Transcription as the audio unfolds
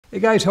Hey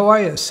guys, how are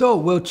you? So,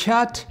 will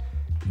ChatGPT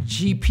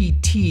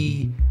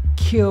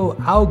kill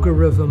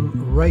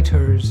algorithm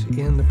writers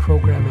in the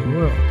programming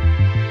world?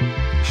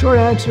 Short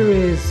answer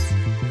is,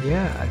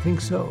 yeah, I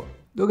think so.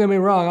 Don't get me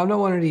wrong, I'm not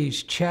one of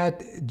these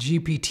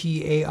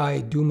ChatGPT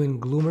AI doom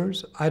and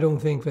gloomers. I don't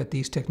think that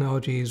these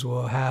technologies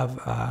will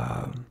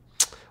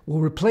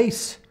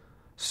replace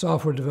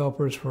software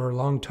developers for a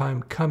long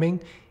time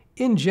coming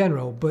in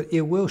general, but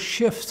it will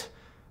shift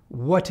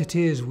what it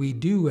is we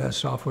do as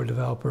software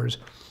developers.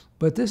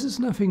 But this is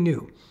nothing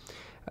new.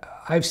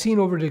 I've seen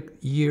over the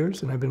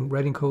years, and I've been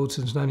writing code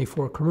since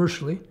 '94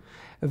 commercially,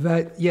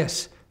 that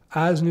yes,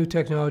 as new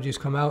technologies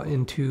come out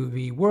into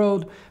the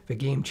world, the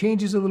game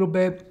changes a little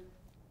bit,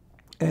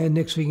 and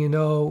next thing you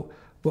know,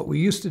 what we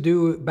used to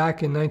do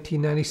back in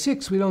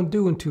 1996, we don't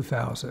do in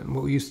 2000.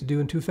 What we used to do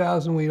in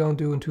 2000, we don't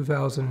do in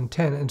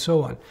 2010, and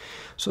so on.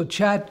 So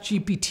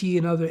ChatGPT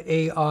and other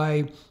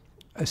AI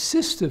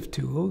assistive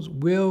tools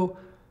will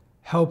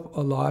help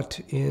a lot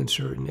in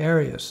certain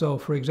areas. So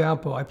for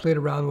example, I played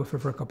around with it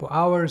for a couple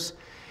hours,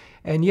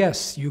 and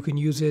yes, you can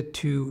use it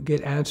to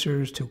get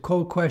answers to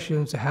code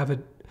questions, to have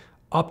it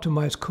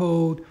optimize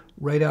code,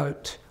 write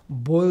out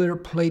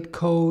boilerplate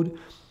code.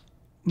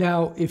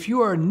 Now, if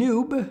you are a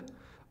noob,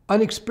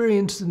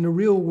 unexperienced in the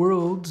real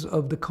worlds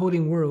of the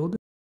coding world,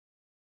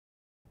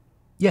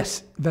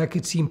 yes, that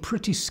could seem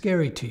pretty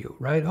scary to you,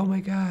 right? Oh my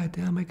God,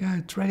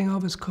 it's writing all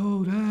this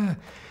code.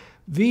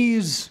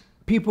 These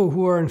people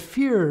who are in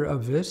fear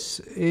of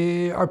this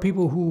are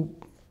people who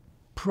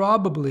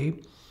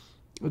probably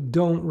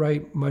don't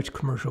write much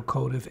commercial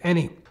code, if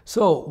any.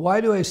 So why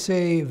do I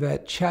say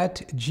that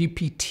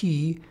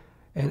ChatGPT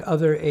and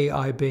other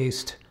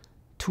AI-based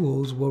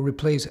tools will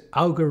replace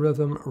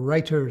algorithm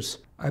writers?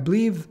 I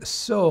believe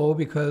so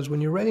because when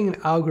you're writing an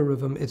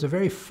algorithm, it's a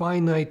very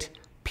finite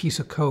piece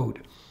of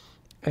code.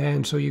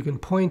 And so you can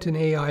point an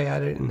AI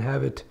at it and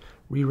have it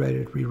rewrite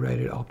it,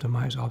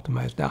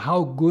 optimize. Now,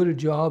 how good a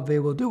job they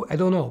will do, I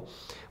don't know.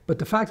 But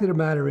the fact of the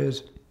matter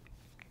is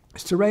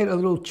to write a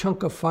little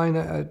chunk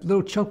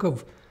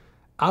of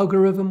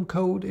algorithm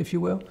code, if you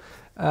will,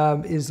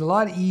 is a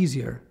lot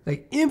easier,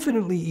 like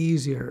infinitely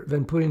easier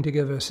than putting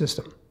together a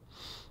system.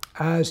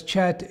 As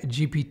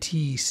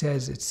ChatGPT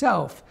says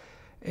itself,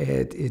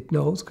 it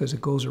knows because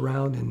it goes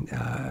around and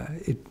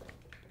it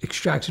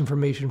extracts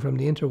information from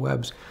the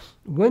interwebs.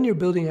 When you're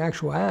building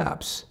actual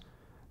apps,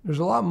 there's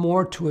a lot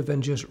more to it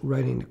than just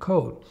writing the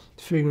code.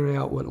 Figuring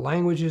out what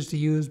languages to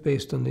use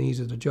based on the needs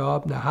of the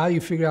job. Now, how you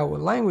figure out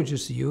what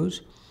languages to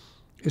use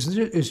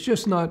is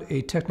just not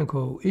a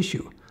technical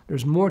issue.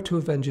 There's more to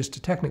it than just a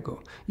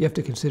technical. You have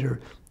to consider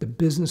the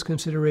business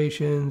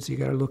considerations. You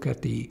got to look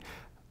at the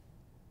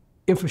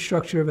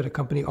infrastructure that a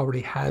company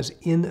already has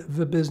in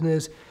the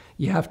business.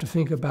 You have to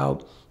think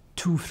about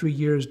 2-3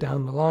 years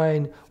down the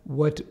line,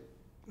 what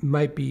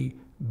might be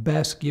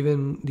best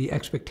given the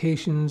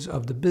expectations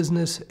of the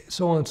business,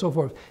 so on and so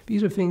forth.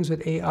 These are things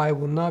that AI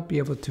will not be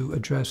able to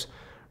address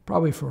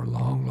probably for a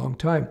long, long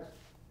time.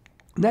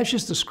 And that's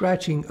just the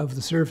scratching of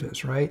the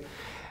surface, right?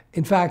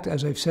 In fact,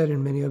 as I've said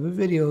in many other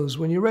videos,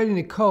 when you're writing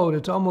the code,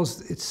 it's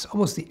almost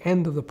the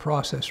end of the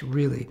process,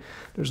 really.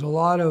 There's a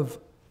lot of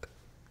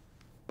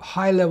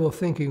high-level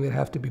thinking that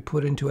have to be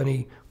put into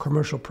any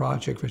commercial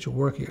project that you're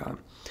working on.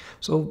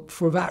 So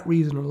for that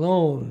reason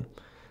alone,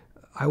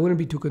 I wouldn't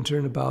be too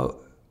concerned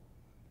about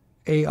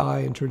AI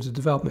in terms of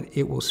development.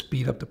 It will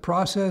speed up the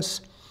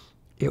process.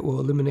 It will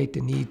eliminate the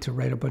need to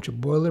write a bunch of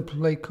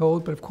boilerplate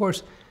code. But of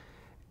course,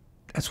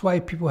 that's why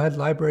people had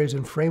libraries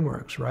and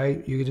frameworks,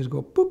 right? You could just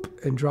go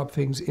boop and drop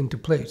things into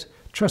place.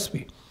 Trust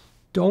me,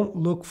 don't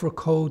look for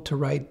code to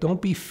write.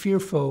 Don't be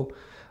fearful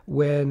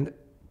when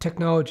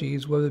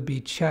technologies, whether it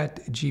be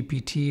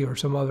ChatGPT or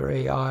some other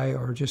AI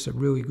or just a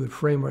really good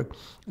framework,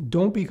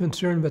 don't be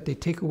concerned that they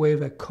take away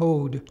that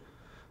code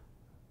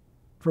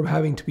from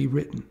having to be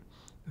written.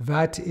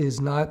 That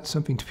is not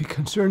something to be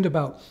concerned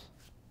about.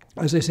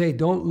 As I say,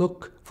 don't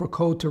look for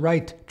code to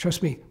write.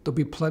 Trust me, there'll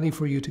be plenty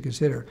for you to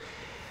consider.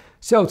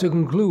 So to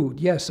conclude,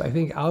 yes, I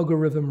think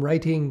algorithm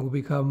writing will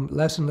become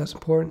less and less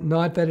important.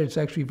 Not that it's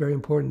actually very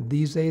important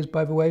these days,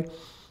 by the way.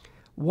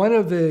 One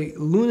of the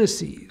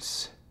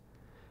lunacies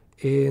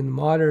in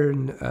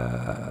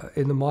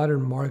the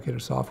modern market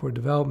of software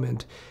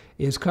development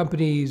is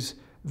companies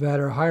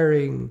that are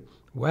hiring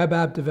web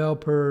app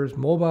developers,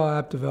 mobile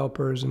app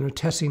developers, and they're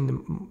testing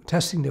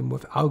them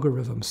with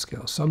algorithm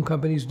skills. Some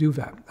companies do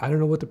that. I don't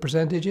know what the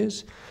percentage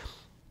is,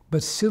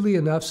 but silly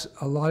enough,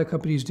 a lot of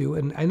companies do,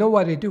 and I know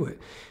why they do it.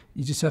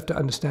 You just have to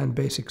understand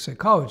basic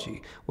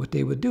psychology. What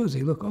they would do is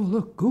they look, oh,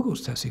 look,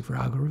 Google's testing for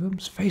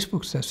algorithms,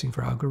 Facebook's testing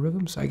for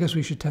algorithms. I guess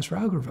we should test for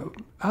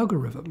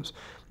algorithms.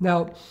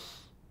 Now,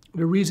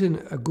 the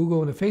reason a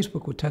Google and a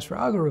Facebook would test for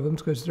algorithms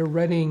is because they're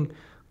writing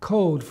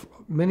code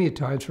many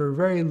times for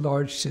very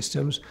large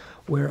systems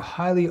where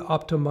highly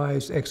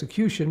optimized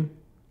execution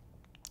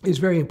is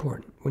very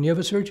important. When you have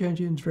a search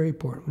engine, it's very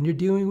important. When you're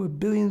dealing with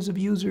billions of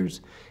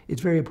users,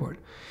 it's very important.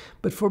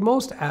 But for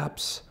most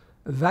apps,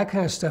 that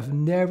kind of stuff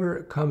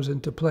never comes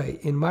into play.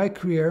 In my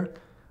career,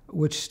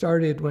 which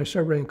started when I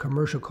started writing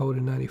commercial code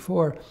in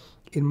 '94,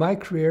 in my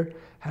career,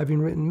 having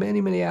written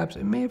many, many apps,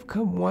 it may have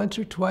come once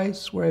or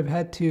twice where I've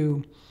had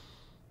to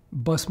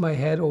bust my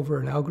head over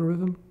an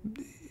algorithm.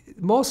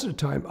 Most of the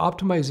time,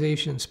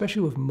 optimization,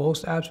 especially with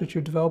most apps that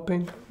you're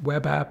developing,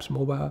 web apps,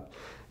 mobile apps,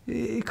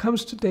 it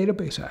comes to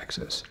database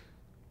access.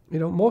 You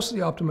know, most of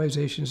the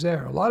optimization is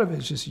there. A lot of it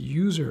is just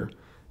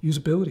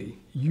usability,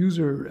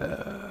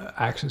 user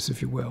access,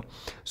 if you will.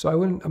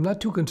 So I'm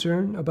not too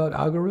concerned about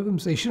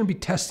algorithms. They shouldn't be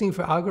testing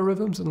for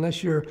algorithms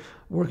unless you're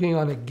working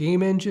on a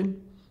game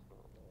engine.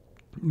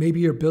 Maybe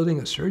you're building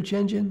a search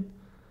engine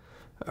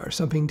or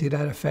something to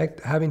that effect,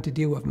 having to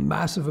deal with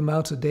massive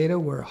amounts of data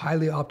where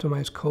highly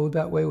optimized code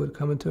that way would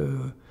come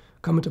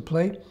into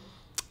play.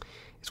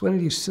 It's one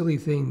of these silly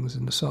things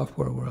in the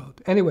software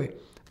world. Anyway,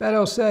 that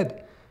all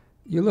said,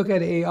 you look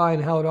at AI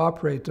and how it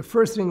operates, the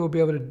first thing we'll be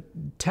able to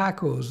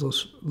tackle is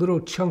those little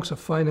chunks of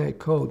finite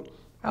code,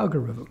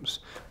 algorithms.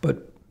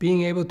 But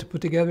being able to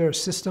put together a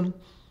system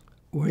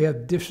where you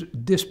have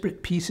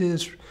disparate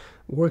pieces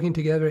working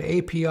together,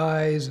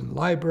 APIs and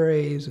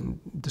libraries, and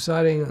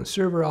deciding on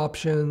server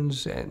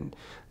options and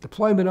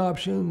deployment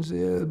options,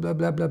 blah,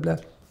 blah, blah, blah.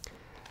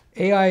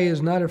 AI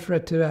is not a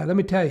threat to that. Let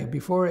me tell you,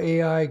 before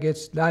AI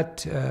gets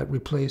that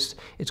replaced,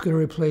 it's going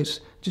to replace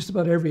just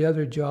about every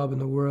other job in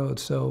the world.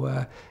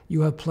 So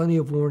you have plenty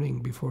of warning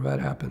before that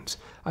happens.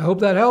 I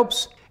hope that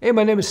helps. Hey,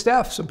 my name is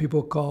Steph. Some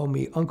people call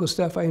me Uncle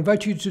Steph. I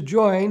invite you to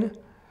join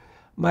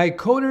my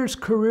CODER'S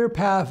Career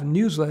Path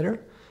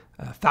newsletter.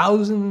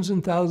 Thousands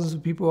and thousands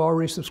of people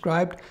already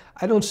subscribed.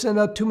 I don't send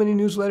out too many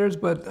newsletters,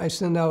 but I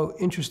send out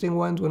interesting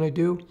ones when I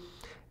do.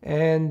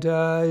 And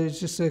it's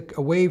just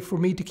a way for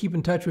me to keep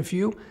in touch with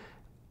you.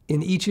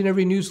 In each and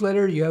every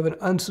newsletter, you have an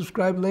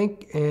unsubscribe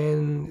link.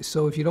 And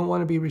so if you don't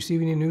want to be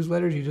receiving any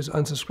newsletters, you just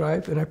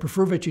unsubscribe. And I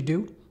prefer that you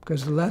do,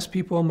 because the less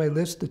people on my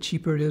list, the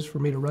cheaper it is for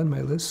me to run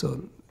my list.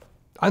 So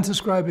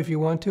unsubscribe if you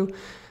want to.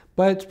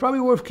 But it's probably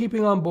worth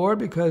keeping on board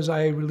because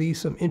I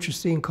release some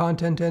interesting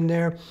content in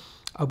there.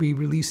 I'll be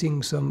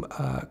releasing some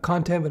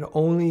content that will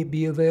only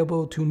be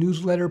available to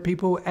newsletter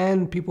people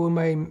and people in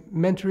my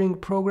mentoring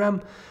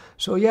program.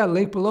 So yeah,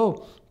 link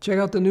below. Check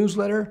out the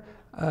newsletter.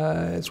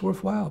 It's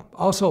worthwhile.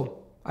 Also,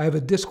 I have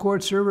a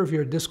Discord server. If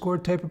you're a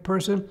Discord type of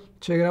person,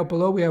 check it out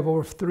below. We have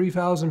over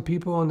 3,000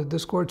 people on the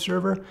Discord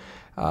server,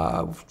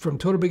 from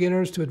total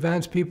beginners to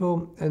advanced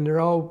people, and they're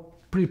all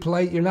pretty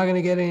polite. You're not going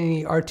to get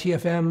any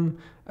RTFM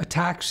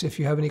attacks if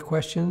you have any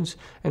questions,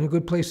 and a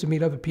good place to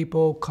meet other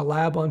people,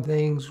 collab on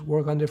things,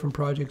 work on different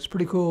projects.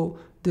 Pretty cool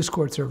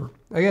Discord server.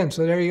 Again,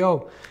 so there you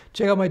go.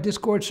 Check out my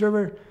Discord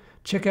server.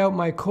 Check out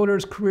my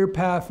CODER'S Career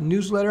Path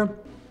newsletter,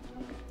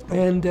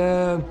 and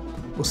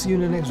we'll see you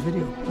in the next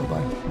video.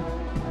 Bye-bye.